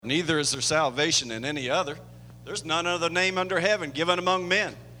Neither is there salvation in any other. There's none other name under heaven given among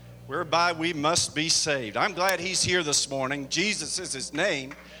men, whereby we must be saved. I'm glad he's here this morning. Jesus is his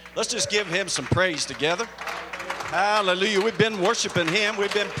name. Let's just give him some praise together. Hallelujah. We've been worshiping him.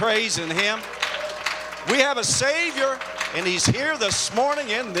 We've been praising him. We have a Savior, and he's here this morning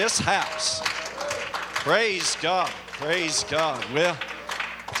in this house. Praise God. Praise God. Well,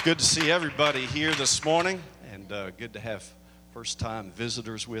 it's good to see everybody here this morning, and good to have first-time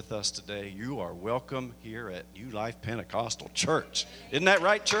visitors with us today. You are welcome here at New Life Pentecostal Church. Isn't that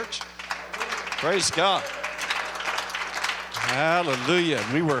right, church? Praise God. Hallelujah.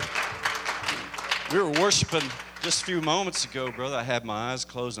 We were worshiping just a few moments ago, brother. I had my eyes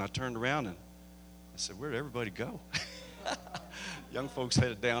closed, and I turned around, and I said, where'd everybody go? Young folks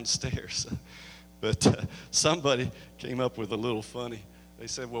headed downstairs. But somebody came up with a little funny. They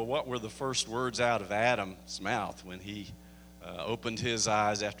said, well, what were the first words out of Adam's mouth when he opened his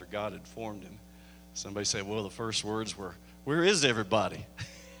eyes after God had formed him? Somebody said, well, the first words were, where is everybody?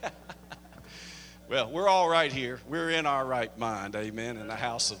 Well, we're all right here. We're in our right mind, amen, in the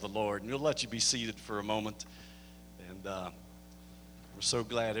house of the Lord. And we'll let you be seated for a moment. And we're so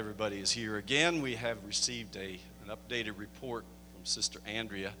glad everybody is here again. We have received an updated report from Sister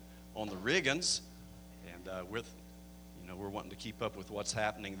Andrea on the Riggins. And we're wanting to keep up with what's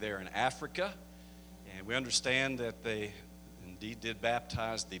happening there in Africa. And we understand that they indeed did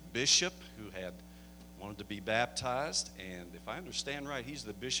baptize the bishop who had wanted to be baptized. And if I understand right, he's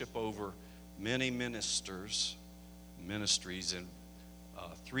the bishop over many ministries in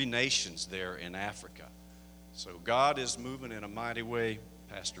 3 nations there in Africa. So God is moving in a mighty way.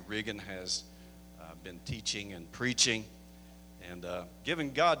 Pastor Riggin has been teaching and preaching and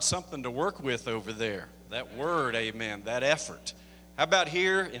giving God something to work with over there. That word, amen, that effort. How about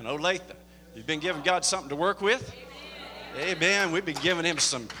here in Olathe? You've been giving God something to work with? Amen. We've been giving him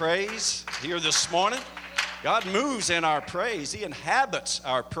some praise here this morning. God moves in our praise. He inhabits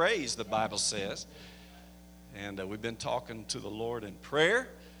our praise, the Bible says. And we've been talking to the Lord in prayer.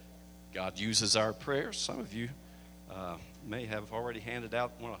 God uses our prayers. Some of you may have already handed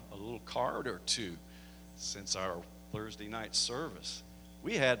out a little card or two since our Thursday night service.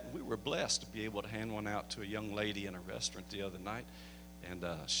 We were blessed to be able to hand one out to a young lady in a restaurant the other night. And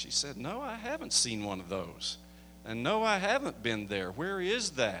she said, no, I haven't seen one of those. And no, I haven't been there. Where is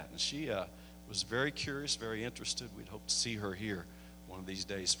that? And she was very curious, very interested. We'd hope to see her here one of these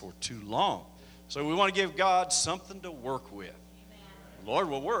days for too long. So we want to give God something to work with. Amen. The Lord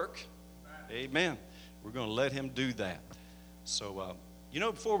will work. Amen. We're going to let him do that. So,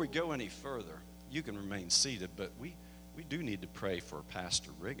 before we go any further, you can remain seated, but we do need to pray for Pastor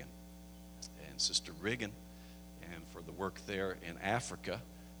Riggin and Sister Riggin and for the work there in Africa.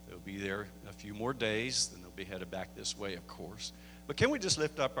 They'll be there a few more days, then they'll be headed back this way, of course. But can we just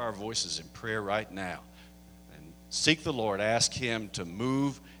lift up our voices in prayer right now and seek the Lord, ask him to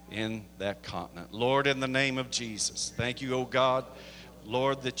move in that continent. Lord, in the name of Jesus, thank you, oh God,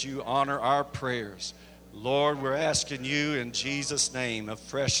 Lord, that you honor our prayers. Lord, we're asking you in Jesus' name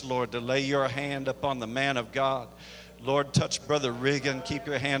afresh, Lord, to lay your hand upon the man of God. Lord, touch Brother Riggin. Keep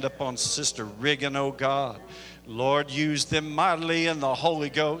your hand upon Sister Riggin, oh God. Lord, use them mightily in the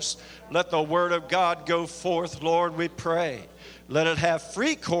Holy Ghost. Let the word of God go forth, Lord, we pray. Let it have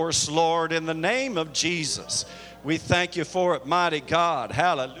free course, Lord, in the name of Jesus. We thank you for it, mighty God.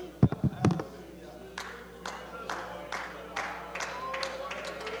 Hallelujah.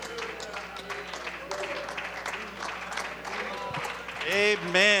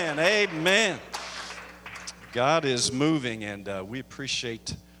 Amen. Amen. God is moving, and we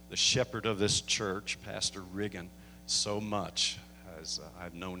appreciate the shepherd of this church, Pastor Riggin, so much. As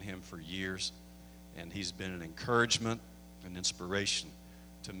I've known him for years, and he's been an encouragement, an inspiration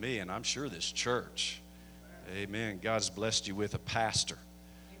to me, and I'm sure this church. Amen. God's blessed you with a pastor.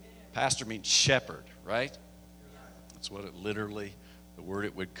 Pastor means shepherd, right? That's what it literally, the word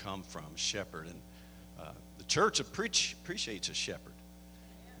it would come from, shepherd. And the church appreciates a shepherd,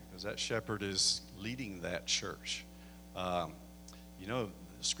 because that shepherd is leading that church.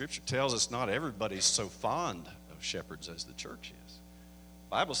 The Scripture tells us not everybody's so fond of shepherds as the church is. The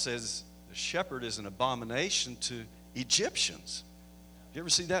Bible says the shepherd is an abomination to Egyptians. You ever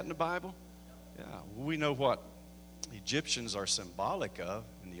see that in the Bible? Yeah, we know what Egyptians are symbolic of.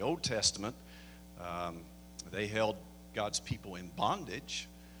 In the Old Testament, they held God's people in bondage.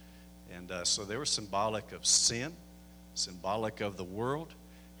 And so they were symbolic of sin, symbolic of the world.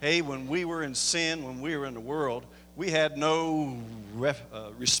 Hey, when we were in sin, when we were in the world, we had no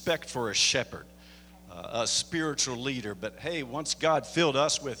respect for a shepherd, a spiritual leader. But hey, once God filled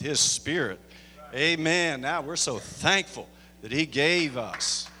us with his Spirit, amen, now we're so thankful that he gave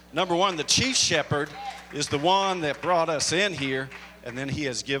us Number one, the chief shepherd is the one that brought us in here, and then he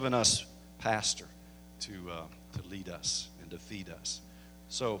has given us pastor to lead us and to feed us.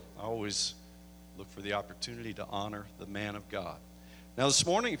 So I always look for the opportunity to honor the man of God. Now this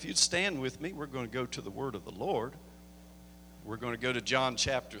morning, if you'd stand with me, we're going to go to the word of the Lord. We're going to go to John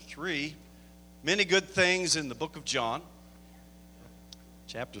chapter 3. Many good things in the book of John.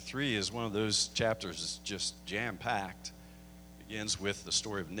 Chapter 3 is one of those chapters that's just jam-packed. It begins with the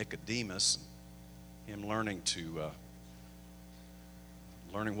story of Nicodemus, him learning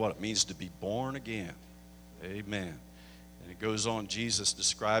what it means to be born again. Amen. And it goes on, Jesus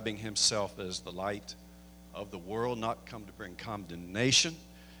describing himself as the light of the world, not come to bring condemnation,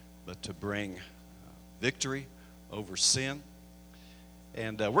 but to bring victory over sin.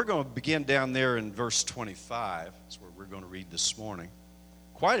 And we're going to begin down there in verse 25. That's where we're going to read this morning.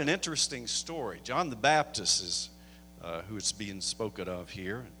 Quite an interesting story. John the Baptist is who it's being spoken of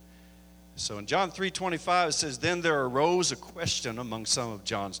here. So in John 3:25 it says, "Then there arose a question among some of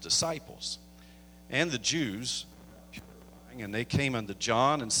John's disciples, and the Jews, and they came unto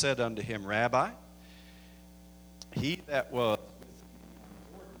John and said unto him, Rabbi, he that was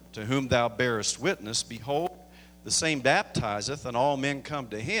to whom thou bearest witness, behold, the same baptizeth, and all men come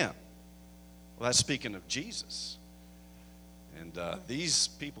to him." Well, that's speaking of Jesus. And these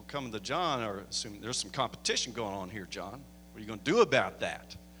people coming to John are assuming there's some competition going on here, John. What are you going to do about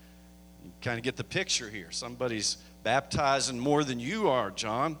that? You kind of get the picture here. Somebody's baptizing more than you are,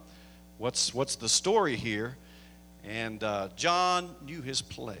 John. What's the story here? And John knew his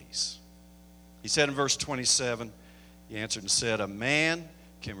place. He said in verse 27, he answered and said, "A man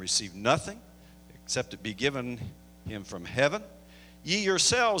can receive nothing except it be given him from heaven. Ye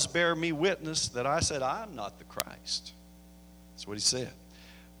yourselves bear me witness that I said, I am not the Christ." That's what he said.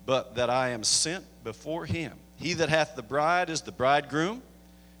 "But that I am sent before him. He that hath the bride is the bridegroom."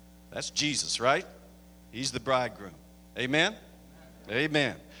 That's Jesus, right? He's the bridegroom. Amen?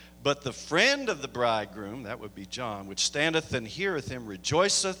 Amen. "But the friend of the bridegroom," that would be John, "which standeth and heareth him,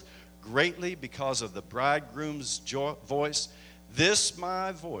 rejoiceth greatly because of the bridegroom's voice. This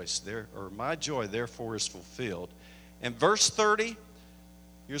my voice, my joy, therefore is fulfilled." And verse 30,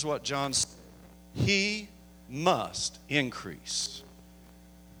 here's what John said: "He must increase,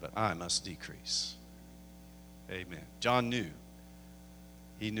 but I must decrease." Amen. John knew.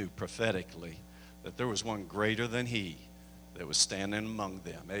 He knew prophetically that there was one greater than he that was standing among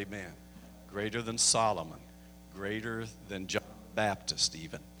them. Amen. Greater than Solomon. Greater than John the Baptist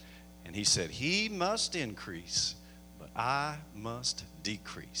even. And he said, he must increase, but I must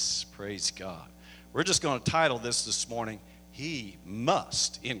decrease. Praise God. We're just going to title this morning, He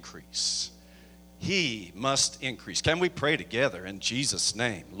Must Increase. He must increase. Can we pray together in Jesus'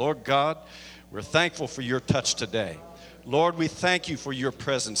 name? Lord God, we're thankful for your touch today. Lord, we thank you for your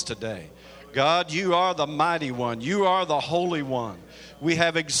presence today. God, you are the mighty one. You are the holy one. We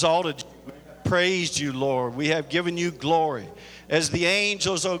have exalted you, praised you, Lord. We have given you glory. As the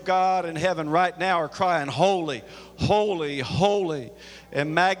angels, oh God, in heaven right now are crying, holy, holy, holy,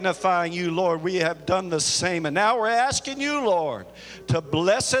 and magnifying you, Lord, we have done the same. And now we're asking you, Lord, to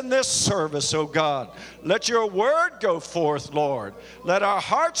bless in this service, oh God. Let your word go forth, Lord. Let our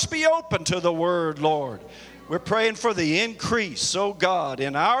hearts be open to the word, Lord. We're praying for the increase, oh God,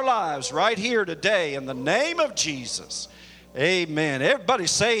 in our lives right here today in the name of Jesus. Amen. Everybody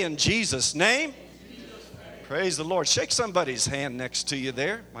say in Jesus' name. Praise the Lord. Shake somebody's hand next to you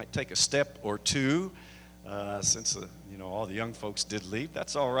there. Might take a step or two since all the young folks did leave.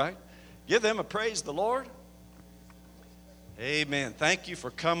 That's all right. Give them a praise the Lord. Amen. Thank you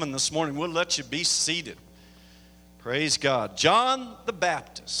for coming this morning. We'll let you be seated. Praise God. John the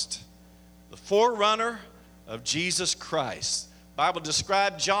Baptist, the forerunner of Jesus Christ. The Bible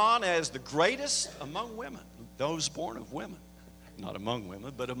described John as the greatest among women, those born of women. Not among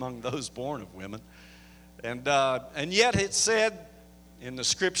women, but among those born of women. And yet it said in the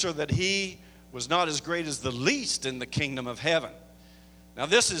scripture that he was not as great as the least in the kingdom of heaven. Now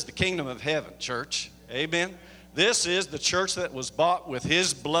this is the kingdom of heaven, church. Amen. This is the church that was bought with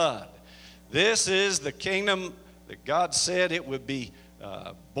his blood. This is the kingdom that God said it would be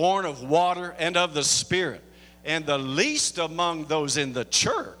born of water and of the Spirit. And the least among those in the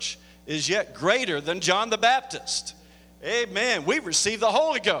church is yet greater than John the Baptist. Amen. We've received the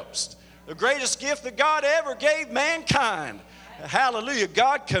Holy Ghost, the greatest gift that God ever gave mankind. Hallelujah.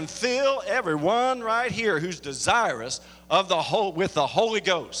 God can fill everyone right here who's desirous of with the Holy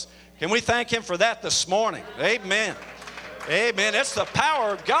Ghost. Can we thank him for that this morning? Amen. Amen. It's the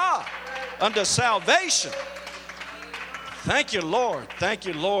power of God unto salvation. Thank you, Lord. Thank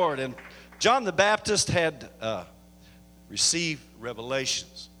you, Lord. And John the Baptist had received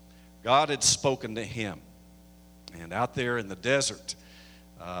revelations. God had spoken to him. And out there in the desert,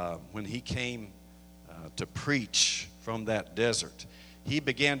 when he came to preach from that desert, he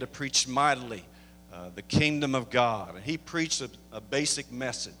began to preach mightily the kingdom of God. And he preached a basic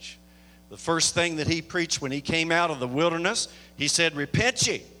message. The first thing that he preached when he came out of the wilderness, he said, "Repent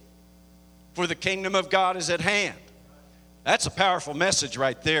ye, for the kingdom of God is at hand." That's a powerful message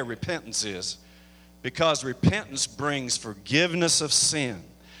right there, repentance is. Because repentance brings forgiveness of sin.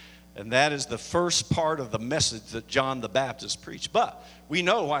 And that is the first part of the message that John the Baptist preached. But we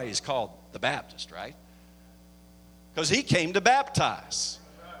know why he's called the Baptist, right? Because he came to baptize.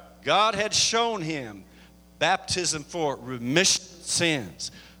 God had shown him baptism for remission of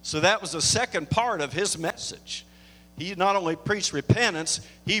sins. So that was the second part of his message. He not only preached repentance,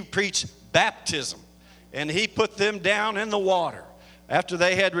 he preached baptism. And he put them down in the water after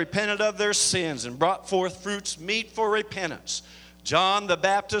they had repented of their sins and brought forth fruits meet for repentance. John the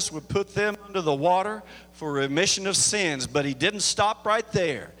Baptist would put them under the water for remission of sins, but he didn't stop right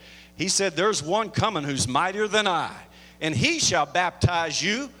there. He said, "There's one coming who's mightier than I, and he shall baptize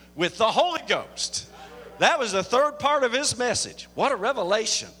you with the Holy Ghost." That was the third part of his message. What a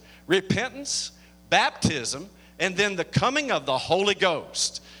revelation. Repentance, baptism, and then the coming of the Holy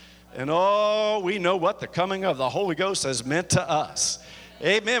Ghost. And oh, we know what the coming of the Holy Ghost has meant to us.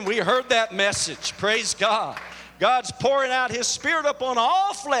 Amen. We heard that message. Praise God. God's pouring out his Spirit upon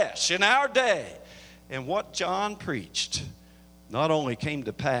all flesh in our day. And what John preached not only came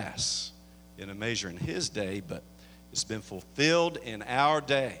to pass in a measure in his day, but it's been fulfilled in our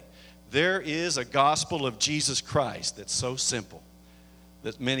day. There is a gospel of Jesus Christ that's so simple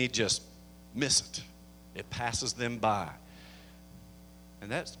that many just miss it. It passes them by.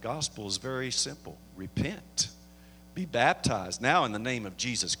 And that gospel is very simple. Repent. Be baptized now in the name of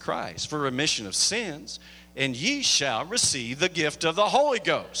Jesus Christ for remission of sins, and ye shall receive the gift of the Holy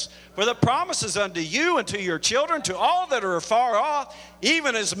Ghost. For the promises unto you and to your children, to all that are afar off,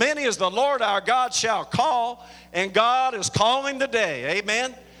 even as many as the Lord our God shall call. And God is calling today.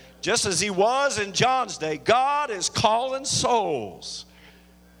 Amen. Just as he was in John's day, God is calling souls.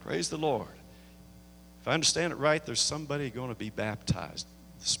 Praise the Lord. If I understand it right, there's somebody going to be baptized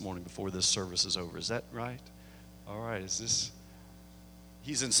this morning before this service is over. Is that right? All right.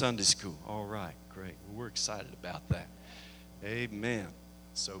 He's in Sunday school. All right. Great. Well, we're excited about that. Amen.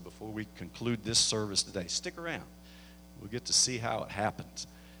 So before we conclude this service today, stick around. We'll get to see how it happens.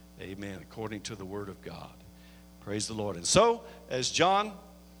 Amen. According to the Word of God. Praise the Lord. And so, as John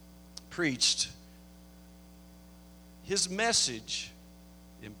preached, his message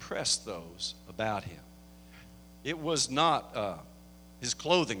impressed those about him. It was not his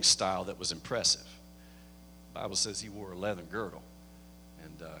clothing style that was impressive. The Bible says he wore a leather girdle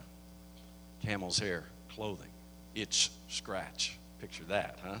and camel's hair clothing. Itch, scratch. Picture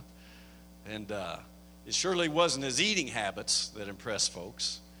that, huh? And it surely wasn't his eating habits that impressed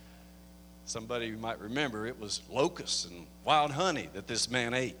folks. Somebody you might remember, it was locusts and wild honey that this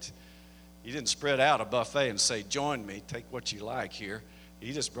man ate. He didn't spread out a buffet and say, "Join me, take what you like here."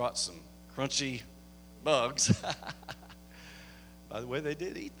 He just brought some crunchy bugs. By the way, they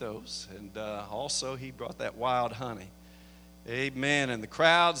did eat those. And also he brought that wild honey. Amen. And the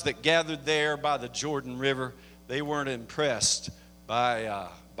crowds that gathered there by the Jordan River, they weren't impressed by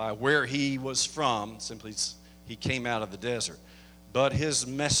where he was from. Simply, he came out of the desert. But his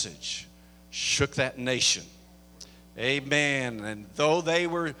message shook that nation. Amen. And though they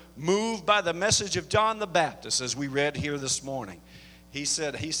were moved by the message of John the Baptist, as we read here this morning, he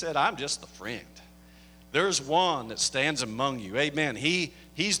said, "I'm just the friend. There's one that stands among you." Amen.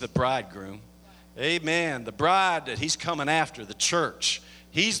 He's the bridegroom. Amen. The bride that he's coming after, the church.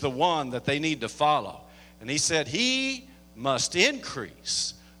 He's the one that they need to follow. And he said, "He must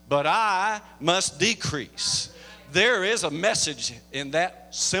increase, but I must decrease." There is a message in that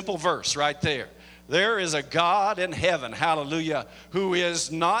simple verse right there. There is a God in heaven, hallelujah, who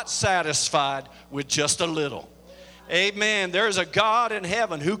is not satisfied with just a little. Amen. There is a God in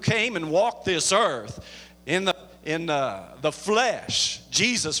heaven who came and walked this earth in the flesh.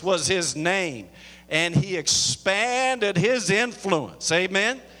 Jesus was his name, and he expanded his influence.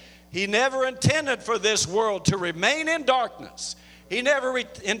 Amen. He never intended for this world to remain in darkness. He never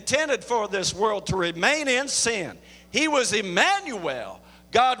intended for this world to remain in sin. He was Emmanuel,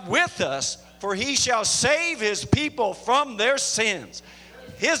 God with us, for he shall save his people from their sins.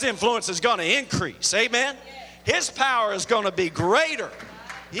 His influence is going to increase. Amen. His power is going to be greater.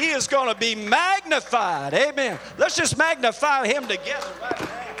 He is going to be magnified. Amen. Let's just magnify him together right now.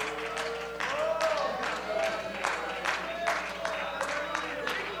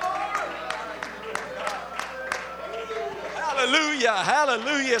 Hallelujah,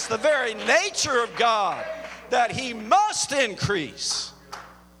 hallelujah. It's the very nature of God that he must increase.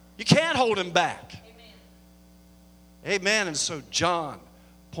 You can't hold him back. Amen. And so John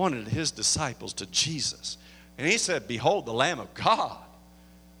pointed his disciples to Jesus. And he said, behold the Lamb of God.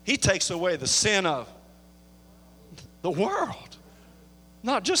 He takes away the sin of the world.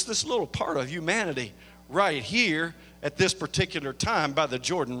 Not just this little part of humanity right here at this particular time by the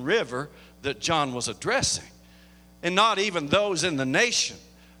Jordan River that John was addressing. And not even those in the nation.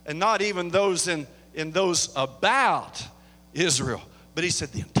 And not even those in those about Israel. But he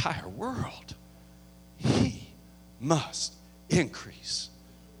said the entire world. He must increase.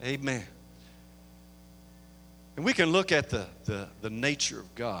 Amen. And we can look at the nature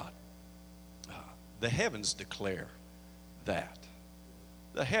of God. The heavens declare that.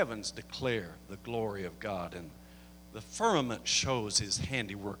 The heavens declare the glory of God, and the firmament shows his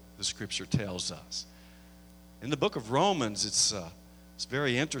handiwork, the scripture tells us. In the book of Romans, it's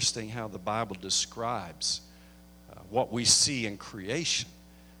very interesting how the Bible describes what we see in creation.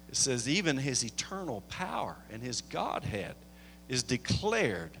 It says even his eternal power and his Godhead is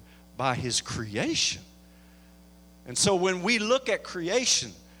declared by his creation. And so when we look at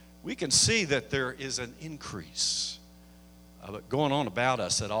creation, we can see that there is an increase of it going on about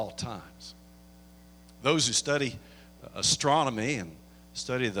us at all times. Those who study astronomy and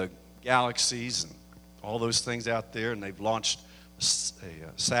study the galaxies and all those things out there, and they've launched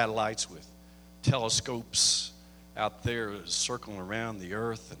satellites with telescopes out there circling around the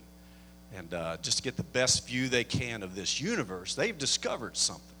earth and just to get the best view they can of this universe, they've discovered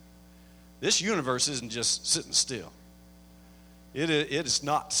something. This universe isn't just sitting still. It is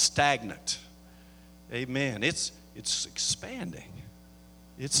not stagnant. Amen. It's expanding.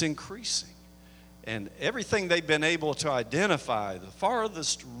 It's increasing. And everything they've been able to identify, the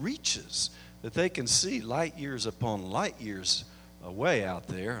farthest reaches that they can see light years upon light years away out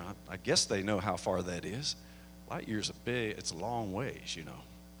there. I guess they know how far that is. Light years are big. It's a long ways,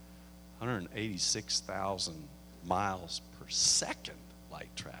 186,000 miles per second light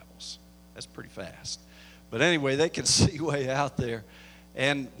travels. That's pretty fast. But anyway, they can see way out there.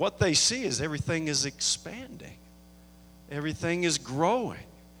 And what they see is everything is expanding. Everything is growing.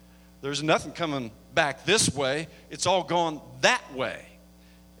 There's nothing coming back this way. It's all going that way.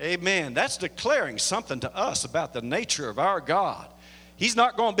 Amen. That's declaring something to us about the nature of our God. He's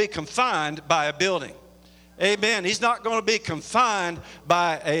not going to be confined by a building. Amen. He's not going to be confined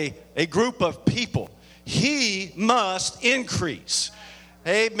by a group of people. He must increase.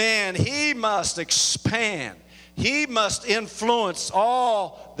 Amen. He must expand. He must influence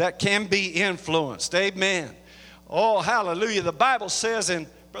all that can be influenced. Amen. Oh, hallelujah. The Bible says in,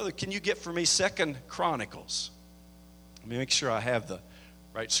 brother, can you get for me 2 Chronicles? Let me make sure I have the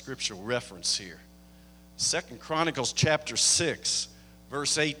right scriptural reference here. 2 Chronicles chapter 6,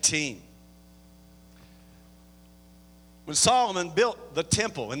 verse 18. When Solomon built the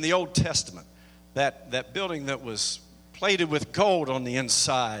temple in the Old Testament, that building that was plated with gold on the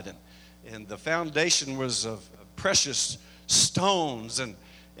inside, and the foundation was of precious stones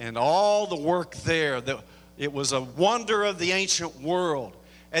and all the work there, it was a wonder of the ancient world.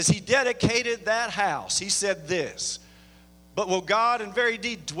 As he dedicated that house, he said this, but will God in very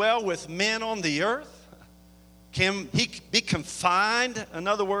deed dwell with men on the earth? Can he be confined, in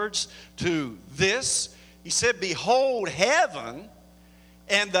other words, to this? He said, behold, heaven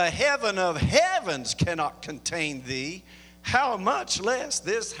and the heaven of heavens cannot contain thee. How much less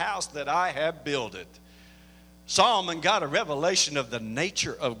this house that I have builded? Solomon got a revelation of the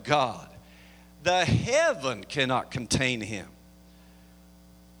nature of God. The heaven cannot contain him.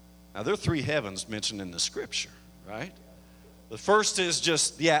 Now, there are 3 heavens mentioned in the scripture, right? The first is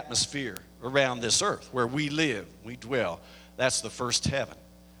just the atmosphere around this earth where we live, we dwell. That's the first heaven.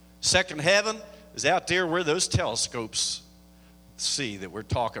 Second heaven is out there where those telescopes see that we're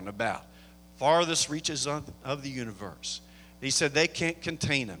talking about. Farthest reaches of the universe. He said they can't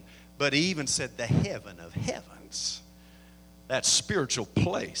contain him. But he even said the heaven of heavens. That spiritual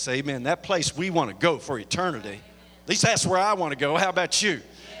place. Amen. That place we want to go for eternity. At least that's where I want to go. How about you?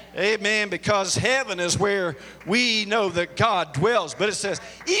 Amen. Because heaven is where we know that God dwells. But it says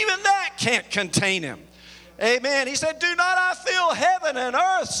even that can't contain him. Amen. He said, do not I fill heaven and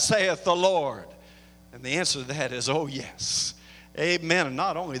earth, saith the Lord. And the answer to that is, oh yes. Amen. And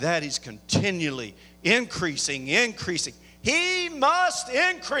not only that, he's continually increasing. He must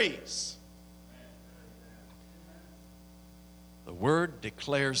increase. The word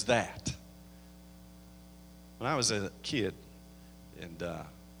declares that. When I was a kid in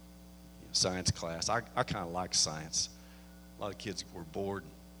science class, I kind of like science. A lot of kids were bored,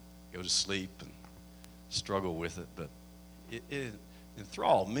 go to sleep, and struggle with it. But it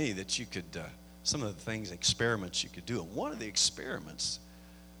enthralled me that you could, some of the things, experiments you could do. And one of the experiments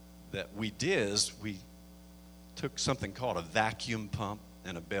that we did is we took something called a vacuum pump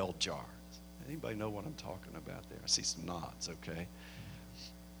and a bell jar. Anybody know what I'm talking about there? I see some nods, okay.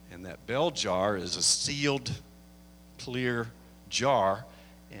 And that bell jar is a sealed, clear jar,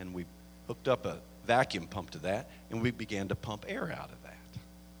 and we hooked up a vacuum pump to that, and we began to pump air out of that.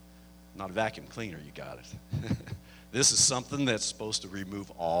 Not a vacuum cleaner, you got it. This is something that's supposed to remove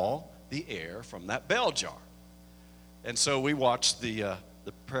all the air from that bell jar. And so we watched the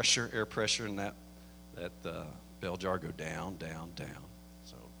air pressure in that bell jar go down, down, down.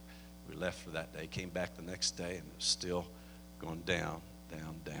 So we left for that day, came back the next day, and it was still going down,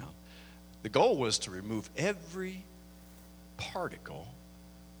 down, down. The goal was to remove every particle,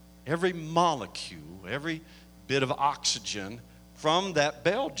 every molecule, every bit of oxygen from that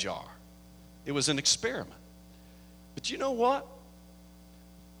bell jar. It was an experiment. But you know what?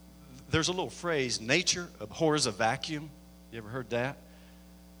 There's a little phrase, nature abhors a vacuum. You ever heard that?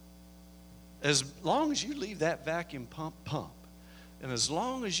 As long as you leave that vacuum pump, and as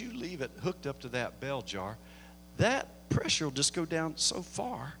long as you leave it hooked up to that bell jar, that pressure will just go down so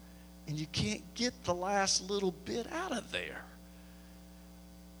far, and you can't get the last little bit out of there.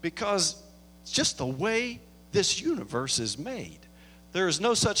 Because it's just the way this universe is made. There is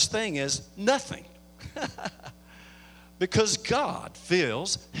no such thing as nothing. Because God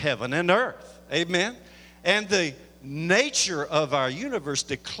fills heaven and earth. Amen? And the nature of our universe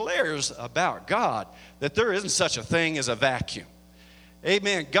declares about God that there isn't such a thing as a vacuum.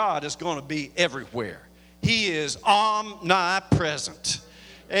 Amen. God is going to be everywhere. He is omnipresent.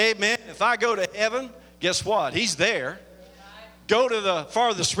 Amen. If I go to heaven, guess what? He's there. Go to the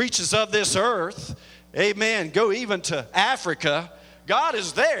farthest reaches of this earth. Amen. Go even to Africa. God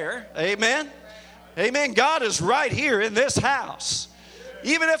is there. Amen. Amen. God is right here in this house.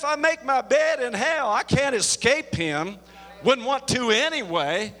 Even if I make my bed in hell, I can't escape Him. Wouldn't want to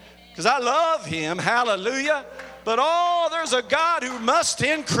anyway, because I love Him. Hallelujah. But there's a God who must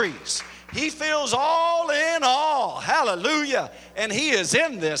increase. He fills all in all. Hallelujah. And He is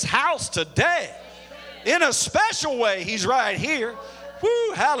in this house today. In a special way, He's right here.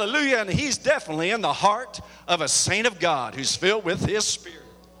 Woo, hallelujah. And He's definitely in the heart of a saint of God who's filled with His Spirit.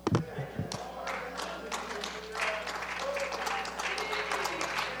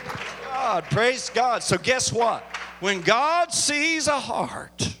 God, praise God. So guess what? When God sees a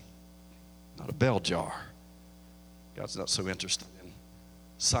heart, not a bell jar, God's not so interested in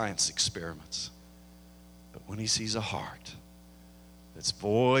science experiments. But when He sees a heart that's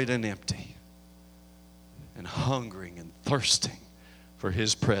void and empty and hungering and thirsting for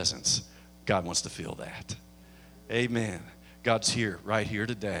His presence, God wants to feel that. Amen. God's here, right here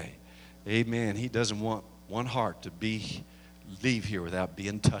today. Amen. He doesn't want one heart to leave here without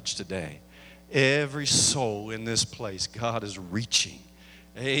being touched today. Every soul in this place, God is reaching.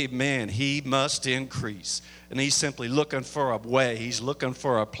 Amen. He must increase. And He's simply looking for a way. He's looking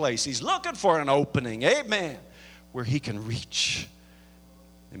for a place. He's looking for an opening. Amen. Where He can reach.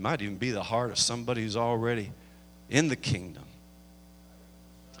 It might even be the heart of somebody who's already in the kingdom.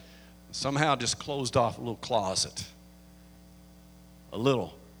 Somehow just closed off a little closet. A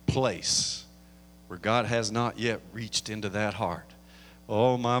little place where God has not yet reached into that heart.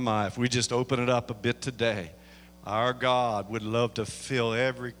 Oh, my, if we just open it up a bit today, our God would love to fill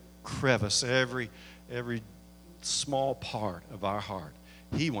every crevice, every small part of our heart.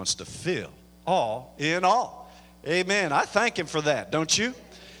 He wants to fill all in all. Amen. I thank Him for that, don't you?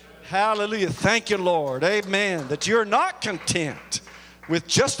 Hallelujah. Thank you, Lord. Amen. That you're not content with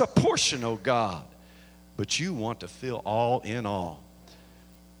just a portion, oh God, but you want to fill all in all.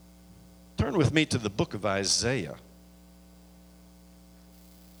 Turn with me to the book of Isaiah,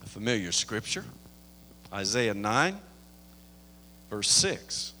 a familiar scripture. Isaiah 9, verse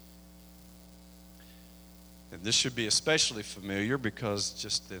 6. And this should be especially familiar because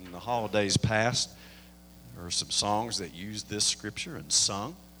just in the holidays past, there were some songs that used this scripture and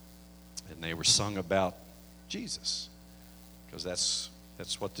sung. And they were sung about Jesus. Because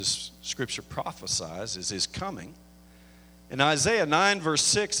that's what this scripture prophesies, is His coming. In Isaiah 9, verse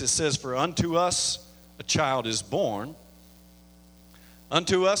 6, it says, "For unto us a child is born,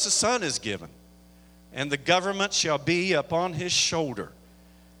 unto us a son is given, and the government shall be upon His shoulder,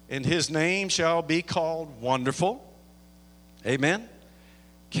 and His name shall be called Wonderful." Amen.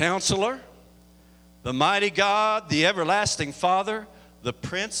 Counselor, the mighty God, the everlasting Father, the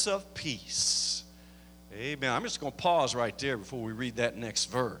Prince of Peace. Amen. I'm just going to pause right there before we read that next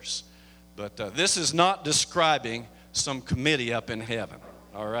verse. But this is not describing some committee up in heaven,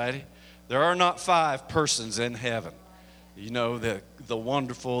 all righty? There are not 5 persons in heaven. You know, the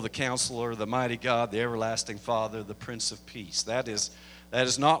wonderful, the counselor, the mighty God, the everlasting Father, the Prince of Peace. That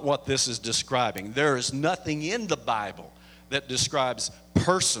is not what this is describing. There is nothing in the Bible that describes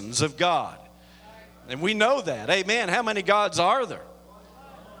persons of God. And we know that. Amen. How many gods are there?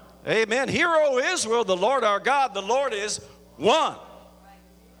 Amen. Hear, O Israel, the Lord our God, the Lord is one.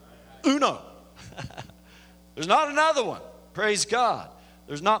 Uno. There's not another one. Praise God.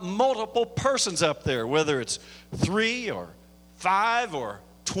 There's not multiple persons up there, whether it's 3 or 5 or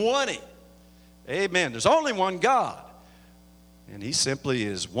 20. Amen. There's only one God. And he simply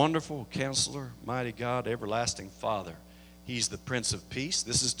is wonderful counselor, mighty God, everlasting Father. He's the Prince of Peace.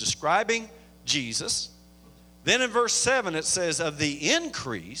 This is describing Jesus. Then in verse 7 it says, of the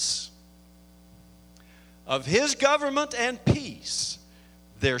increase of his government and peace,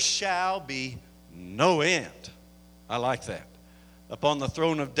 there shall be no end. I like that. Upon the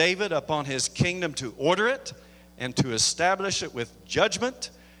throne of David, upon his kingdom, to order it and to establish it with judgment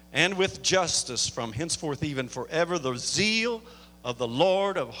and with justice from henceforth even forever. The zeal of the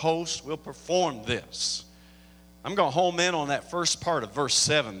Lord of hosts will perform this. I'm going to home in on that first part of verse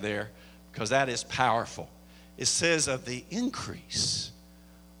 7 there, because that is powerful. It says, of the increase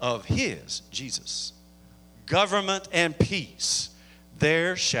of his, Jesus, government and peace,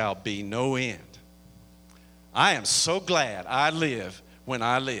 there shall be no end. I am so glad I live when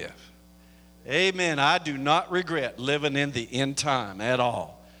I live. Amen. I do not regret living in the end time at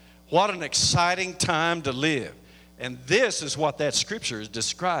all. What an exciting time to live. And this is what that scripture is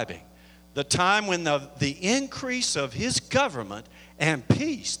describing. The time when the increase of his government and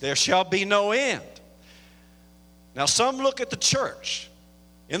peace, there shall be no end. Now some look at the church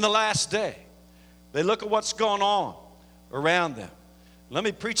in the last day. They look at what's going on around them. Let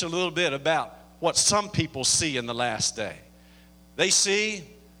me preach a little bit about what some people see in the last day. They see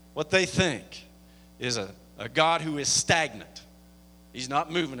what they think is a God who is stagnant. He's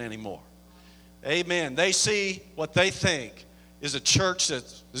not moving anymore. Amen. They see what they think is a church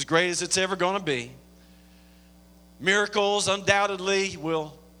that's as great as it's ever going to be. Miracles undoubtedly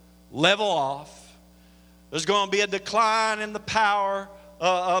will level off. There's going to be a decline in the power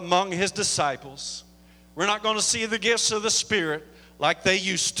among his disciples. We're not going to see the gifts of the Spirit like they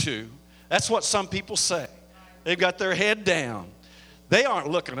used to. That's what some people say. They've got their head down. They aren't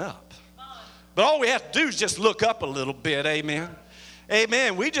looking up. But all we have to do is just look up a little bit, amen.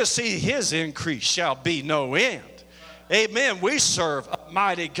 Amen. We just see his increase shall be no end. Amen. We serve a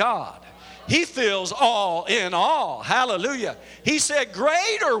mighty God. He fills all in all. Hallelujah. He said,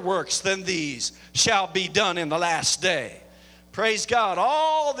 greater works than these shall be done in the last day. Praise God.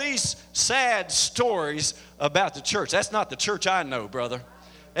 All these sad stories about the church. That's not the church I know, brother.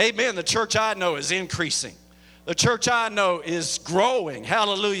 Amen. The church I know is increasing. The church I know is growing.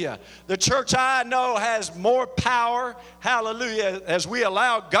 Hallelujah. The church I know has more power. Hallelujah. As we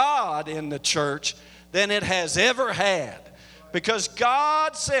allow God in the church than it has ever had. Because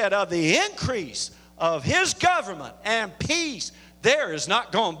God said of the increase of his government and peace, there is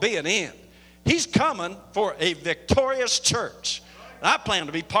not going to be an end. He's coming for a victorious church. And I plan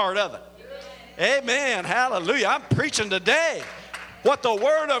to be part of it. Amen. Hallelujah. I'm preaching today what the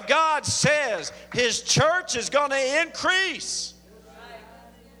Word of God says. His church is going to increase.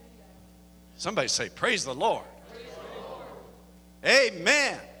 Somebody say, praise the Lord. Praise the Lord.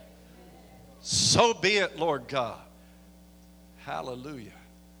 Amen. So be it, Lord God. Hallelujah.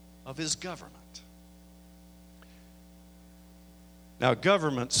 Of his government. Now,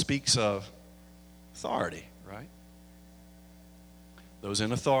 government speaks of authority, right? Those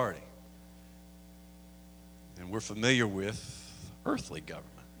in authority. And we're familiar with earthly government,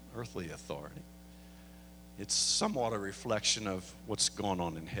 earthly authority. It's somewhat a reflection of what's going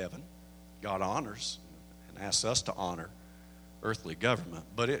on in heaven. God honors and asks us to honor earthly government,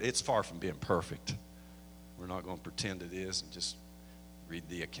 but it's far from being perfect. We're not going to pretend it is and just read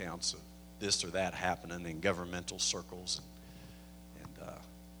the accounts of this or that happening in governmental circles and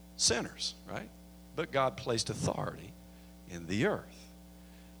sinners, right? But God placed authority in the earth.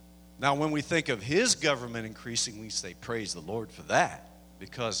 Now, when we think of his government increasing, we say, praise the Lord for that,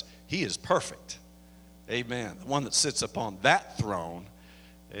 because he is perfect. Amen. The one that sits upon that throne,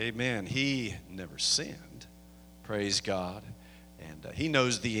 amen, he never sinned. Praise God. And he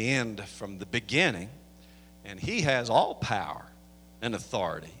knows the end from the beginning, and he has all power and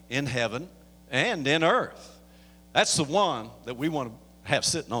authority in heaven and in earth. That's the one that we want to have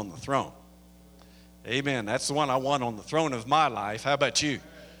sitting on the throne. Amen. That's the one I want on the throne of my life. How about you?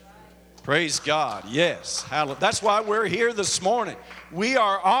 Praise God. Yes. That's why we're here this morning. We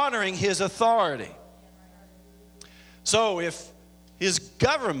are honoring his authority. So if his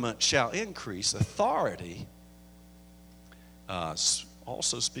government shall increase, authority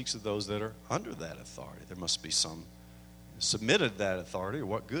also speaks of those that are under that authority. There must be some submitted to that authority, or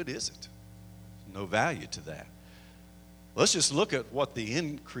what good is it? No value to that. Let's just look at what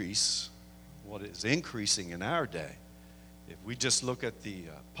is increasing in our day. If we just look at the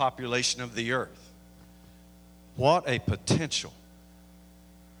population of the earth, what a potential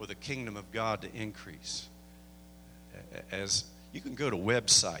for the kingdom of God to increase. As you can go to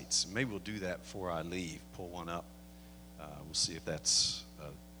websites, maybe we'll do that before I leave, pull one up. We'll see if that's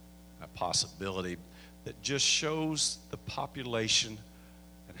a possibility that just shows the population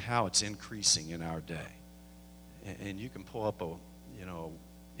and how it's increasing in our day. And you can pull up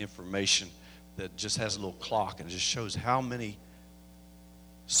information that just has a little clock and it just shows how many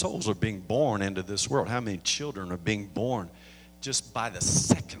souls are being born into this world, how many children are being born just by the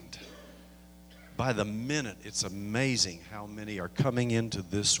second, by the minute. It's amazing how many are coming into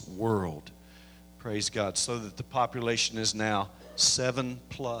this world. Praise God. So that the population is now 7+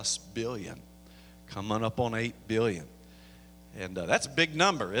 billion, coming up on 8 billion. And that's a big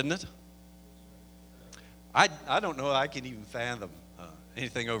number, isn't it? I don't know I can even fathom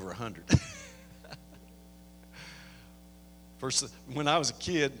anything over 100. First, when I was a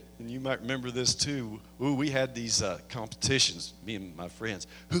kid, and you might remember this too, we had these competitions, me and my friends,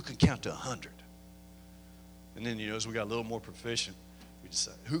 who can count to 100? And then, as we got a little more proficient, we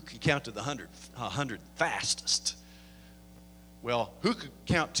decided, who can count to the 100 fastest? Well, who could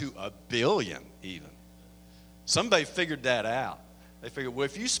count to 1 billion even? Somebody figured that out. They figured, well,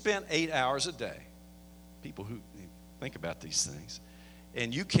 if you spent 8 hours a day, people who think about these things,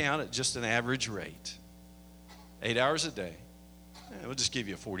 and you count at just an average rate, 8 hours a day, we'll just give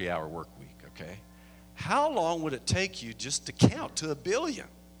you a 40-hour work week, okay? How long would it take you just to count to 1 billion?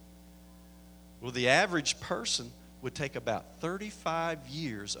 Well, the average person would take about 35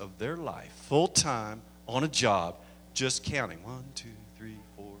 years of their life, full-time, on a job, just counting 1, 2, 3,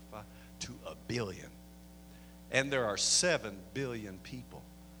 4, 5, to 1 billion. And there are 7 billion people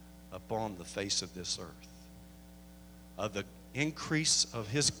upon the face of this earth. Of the increase of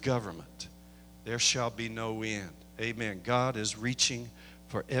his government, there shall be no end. Amen. God is reaching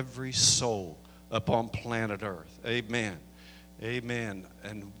for every soul upon planet earth. Amen. Amen.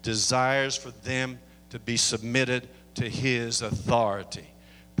 And desires for them to be submitted to his authority.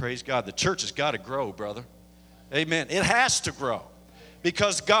 Praise God. The church has got to grow, brother. Amen. It has to grow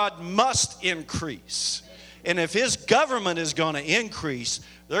because God must increase. And if his government is going to increase,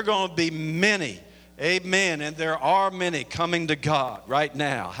 there are going to be many. Amen. And there are many coming to God right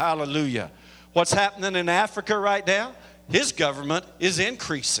now. Hallelujah. What's happening in Africa right now? His government is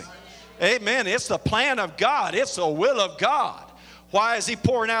increasing. Amen. It's the plan of God. It's the will of God. Why is he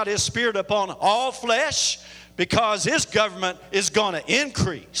pouring out his spirit upon all flesh? Because his government is going to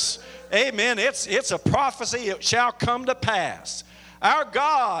increase. Amen. It's a prophecy. It shall come to pass. Our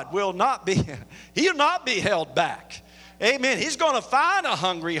God will not be, he'll not be held back. Amen. He's going to find a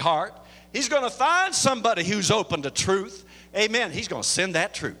hungry heart. He's going to find somebody who's open to truth. Amen. He's going to send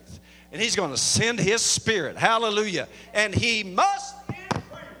that truth. And he's going to send his spirit. Hallelujah. And he must increase.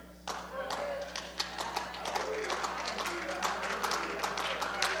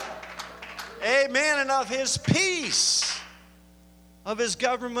 Amen. And of his peace, of his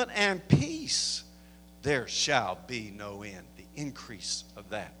government and peace, there shall be no end. The increase of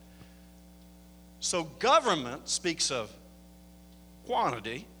that. So government speaks of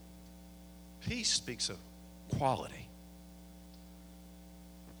quantity. Peace speaks of quality.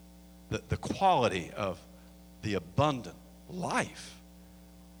 The quality of the abundant life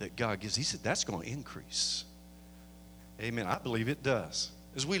that God gives. He said that's going to increase. Amen. I believe it does.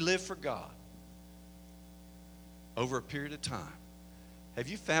 As we live for God over a period of time, have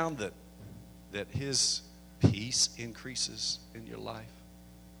you found that his peace increases in your life?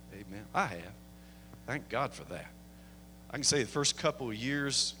 Amen. I have. Thank God for that. I can say the first couple of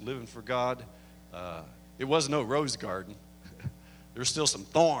years living for God, it was no rose garden. There's still some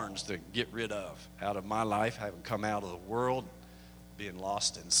thorns to get rid of out of my life, having come out of the world, being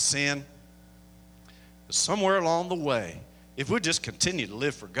lost in sin. But somewhere along the way, if we just continue to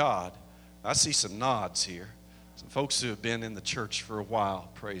live for God, I see some nods here. Some folks who have been in the church for a while,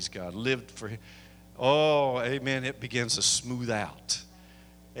 praise God, lived for him. Oh, amen, it begins to smooth out.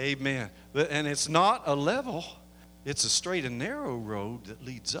 Amen. And it's not a level, it's a straight and narrow road that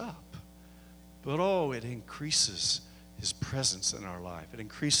leads up. But oh, it increases his presence in our life. It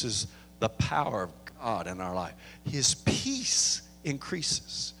increases the power of God in our life. His peace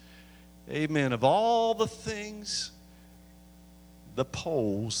increases. Amen. Of all the things the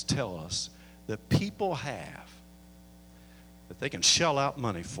polls tell us that people have that they can shell out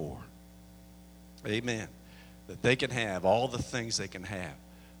money for. Amen. that they can have all the things they can have.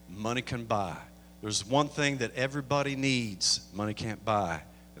 Money can buy. There's one thing that everybody needs, money can't buy,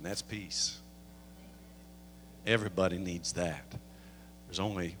 and that's peace. Everybody needs that. There's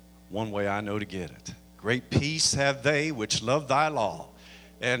only one way I know to get it. Great peace have they which love thy law,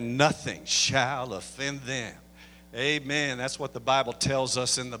 and nothing shall offend them. Amen. That's what the Bible tells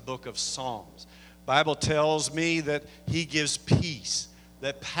us in the book of Psalms. Bible tells me that he gives peace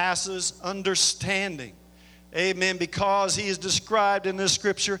that passes understanding. Amen. Because he is described in this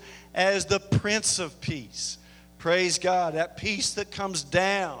scripture as the Prince of Peace. Praise God. That peace that comes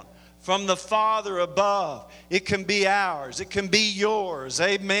down from the Father above. It can be ours. It can be yours.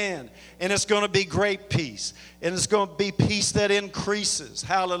 Amen. And it's going to be great peace. And it's going to be peace that increases.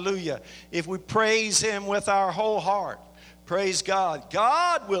 Hallelujah. If we praise him with our whole heart, praise God,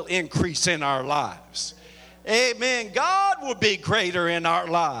 God will increase in our lives. Amen. God will be greater in our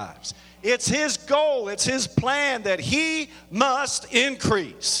lives. It's his goal. It's his plan that he must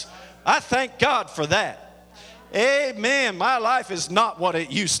increase. I thank God for that. Amen. My life is not what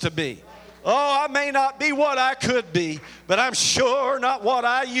it used to be. Oh, I may not be what I could be, but I'm sure not what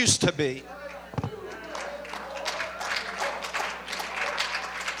I used to be.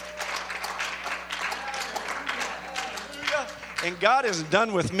 And God isn't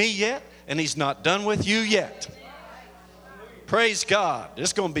done with me yet, and he's not done with you yet. Praise God.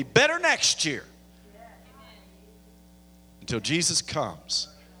 It's going to be better next year. Until Jesus comes.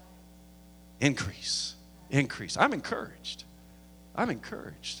 Increase. Increase. I'm encouraged. I'm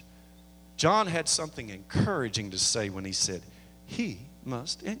encouraged. John had something encouraging to say when he said, he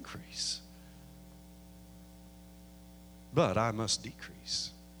must increase, but I must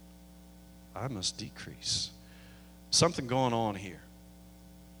decrease. I must decrease. Something going on here.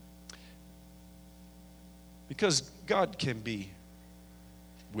 Because God can be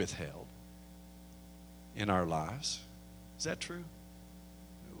withheld in our lives. Is that true?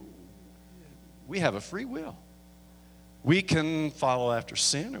 We have a free will. We can follow after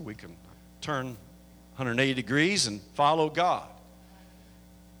sin, or we can turn 180 degrees and follow God.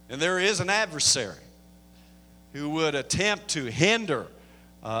 And there is an adversary who would attempt to hinder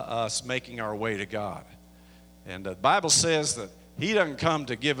us making our way to God. And the Bible says that he doesn't come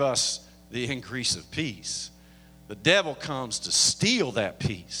to give us the increase of peace. The devil comes to steal that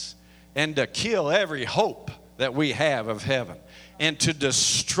peace and to kill every hope that we have of heaven and to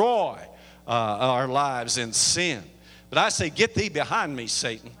destroy our lives in sin. But I say, get thee behind me,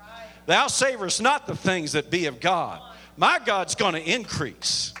 Satan. Thou savorest not the things that be of God. My God's going to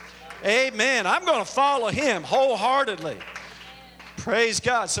increase. Amen. I'm going to follow him wholeheartedly. Praise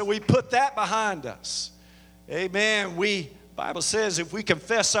God. So we put that behind us. Amen. Bible says if we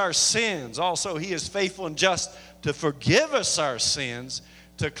confess our sins, also he is faithful and just to forgive us our sins,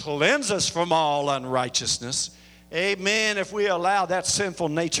 to cleanse us from all unrighteousness. Amen. If we allow that sinful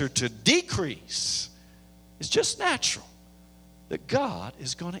nature to decrease, it's just natural that God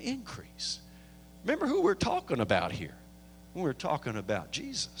is going to increase. Remember who we're talking about here. We're talking about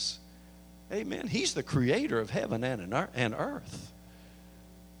Jesus. Amen. He's the creator of heaven and earth.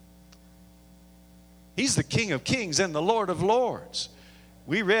 He's the King of kings and the Lord of lords.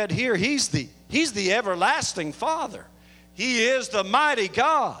 We read here, he's the everlasting Father. He is the mighty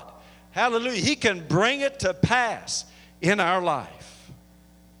God. Hallelujah. He can bring it to pass in our life.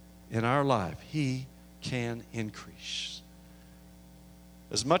 In our life, he can increase.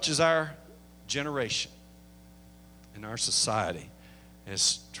 As much as our generation and our society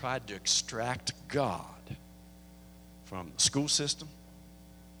has tried to extract God from the school system,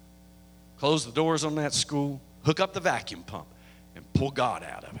 close the doors on that school, hook up the vacuum pump, and pull God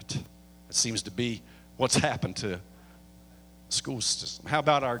out of it. It seems to be what's happened to the school system. How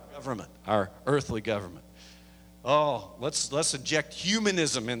about our government, our earthly government? Oh, let's inject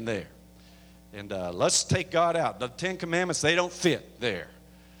humanism in there. And let's take God out. The Ten Commandments, they don't fit there.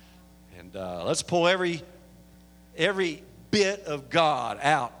 And let's pull every bit of God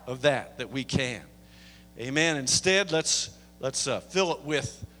out of that we can. Amen. Instead, let's fill it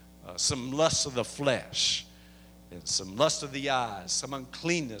with some lust of the flesh and some lust of the eyes, some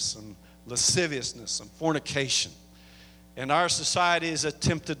uncleanness, some lasciviousness, some fornication. And our society is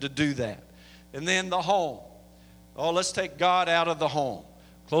attempted to do that. And then the home. Oh, let's take God out of the home.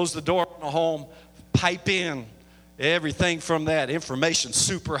 Close the door on the home, pipe in everything from that information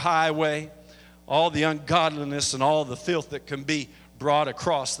superhighway, all the ungodliness and all the filth that can be brought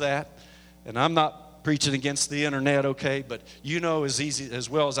across that. And I'm not preaching against the internet, okay, but you know as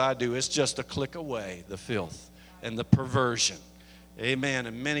well as I do, it's just a click away, the filth and the perversion. Amen.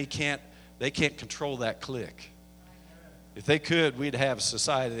 And many can't control that click. If they could, we'd have a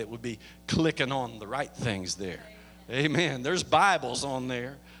society that would be clicking on the right things there. Amen. There's Bibles on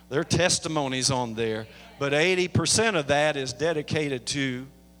there. There are testimonies on there. But 80% of that is dedicated to,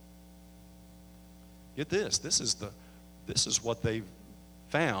 get this, this is what they've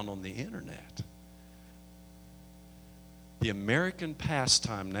found on the internet. The American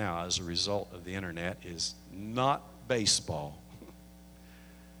pastime now as a result of the internet is not baseball.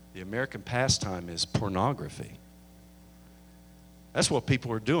 The American pastime is pornography. That's what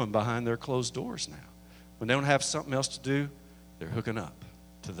people are doing behind their closed doors now. When they don't have something else to do, they're hooking up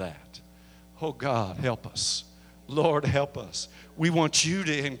to that. Oh, God, help us. Lord, help us. We want you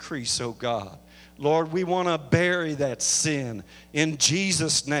to increase, oh God. Lord, we want to bury that sin in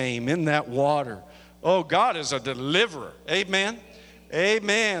Jesus' name, in that water. Oh, God is a deliverer. Amen.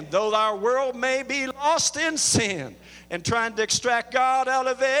 Amen. Though our world may be lost in sin and trying to extract God out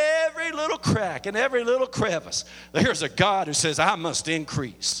of every little crack and every little crevice, there's a God who says, I must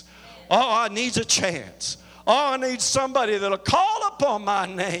increase. Oh, I need a chance. Oh, I need somebody that'll call upon my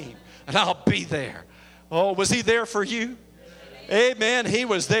name, and I'll be there. Oh, was he there for you? Amen. He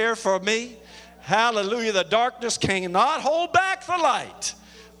was there for me. Hallelujah. The darkness cannot hold back the light.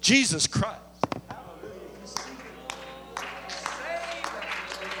 Jesus Christ.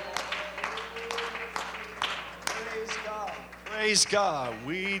 Praise God. Praise God.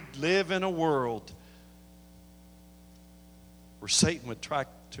 We live in a world where Satan would try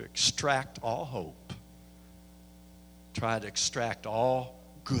to extract all hope, try to extract all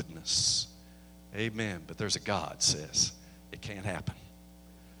goodness. Amen. But there's a God says it can't happen.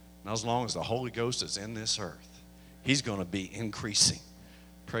 Now, as long as the Holy Ghost is in this earth, he's going to be increasing.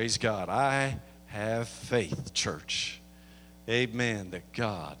 Praise God. I have faith, church. Amen. That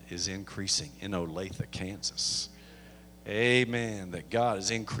God is increasing in Olathe, Kansas. Amen. That God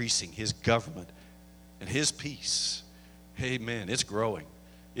is increasing his government and his peace. Amen. It's growing.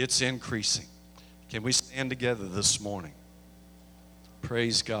 It's increasing. Can we stand together this morning?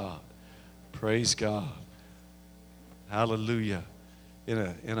 Praise God. Praise God. Hallelujah. In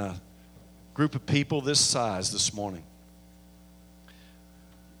a group of people this size this morning,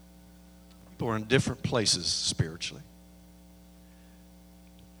 people are in different places spiritually.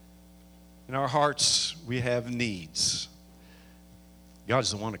 In our hearts, we have needs. God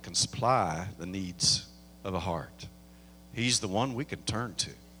is the one that can supply the needs of a heart. He's the one we can turn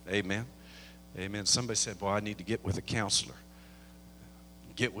to. Amen. Amen. Somebody said, boy, I need to get with a counselor.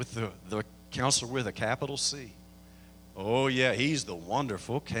 Get with the counselor with a capital C. Oh, yeah, he's the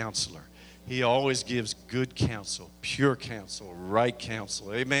wonderful counselor. He always gives good counsel, pure counsel, right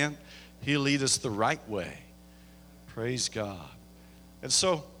counsel. Amen. He'll lead us the right way. Praise God. And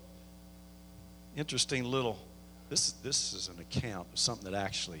so, interesting little, this is an account of something that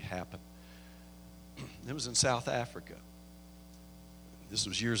actually happened. It was in South Africa. This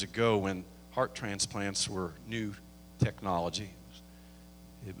was years ago when heart transplants were new technology.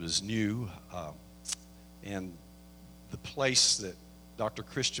 It was new. And the place that Dr.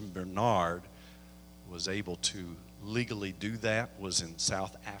 Christian Bernard was able to legally do that was in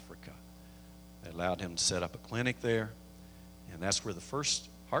South Africa. They allowed him to set up a clinic there, and that's where the first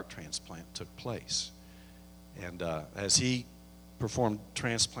heart transplant took place. And as he performed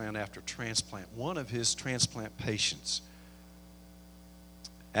transplant after transplant, one of his transplant patients,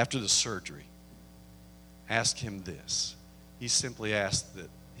 after the surgery, asked him this. He simply asked that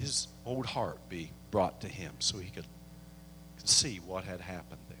his old heart be brought to him so he could see what had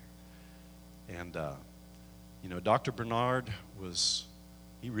happened there. And, Dr. Bernard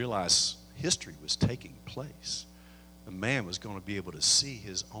he realized history was taking place. The man was going to be able to see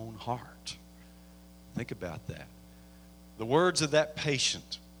his own heart. Think about that. The words of that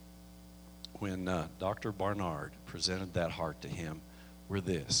patient when Dr. Bernard presented that heart to him were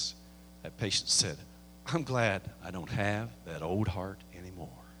this. That patient said, I'm glad I don't have that old heart anymore.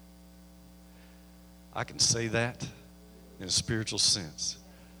 I can say that in a spiritual sense.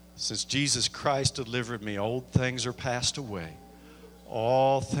 Since Jesus Christ delivered me, old things are passed away.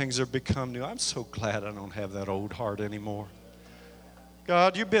 All things are become new. I'm so glad I don't have that old heart anymore.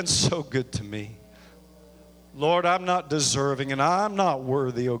 God, you've been so good to me. Lord, I'm not deserving and I'm not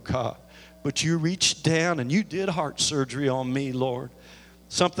worthy, oh God. But you reached down and you did heart surgery on me, Lord.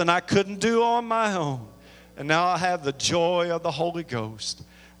 Something I couldn't do on my own. And now I have the joy of the Holy Ghost.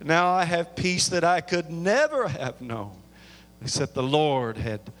 Now I have peace that I could never have known, except the Lord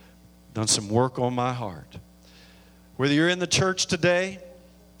had done some work on my heart. Whether you're in the church today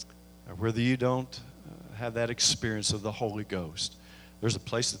or whether you don't have that experience of the Holy Ghost, there's a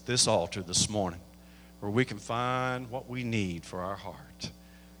place at this altar this morning where we can find what we need for our heart.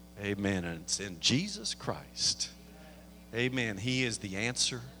 Amen. And it's in Jesus Christ. Amen. He is the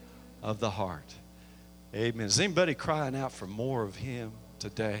answer of the heart. Amen. Is anybody crying out for more of Him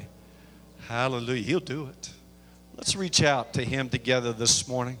today? Hallelujah. He'll do it. Let's reach out to Him together this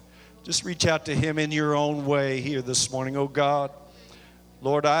morning. Just reach out to Him in your own way here this morning. Oh God,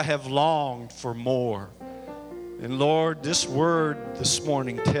 Lord, I have longed for more. And Lord, this word this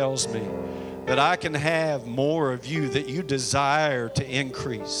morning tells me that I can have more of You, that You desire to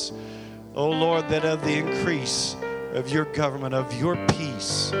increase. Oh Lord, that of the increase of Your government, of Your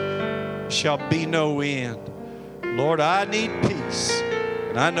peace, shall be no end. Lord, I need peace,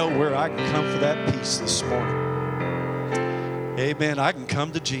 and I know where I can come for that peace this morning. Amen. I can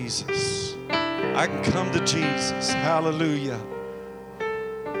come to Jesus. I can come to Jesus. Hallelujah.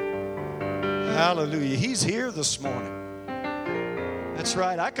 Hallelujah. He's here this morning. That's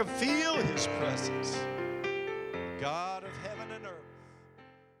right. I can feel His presence. God of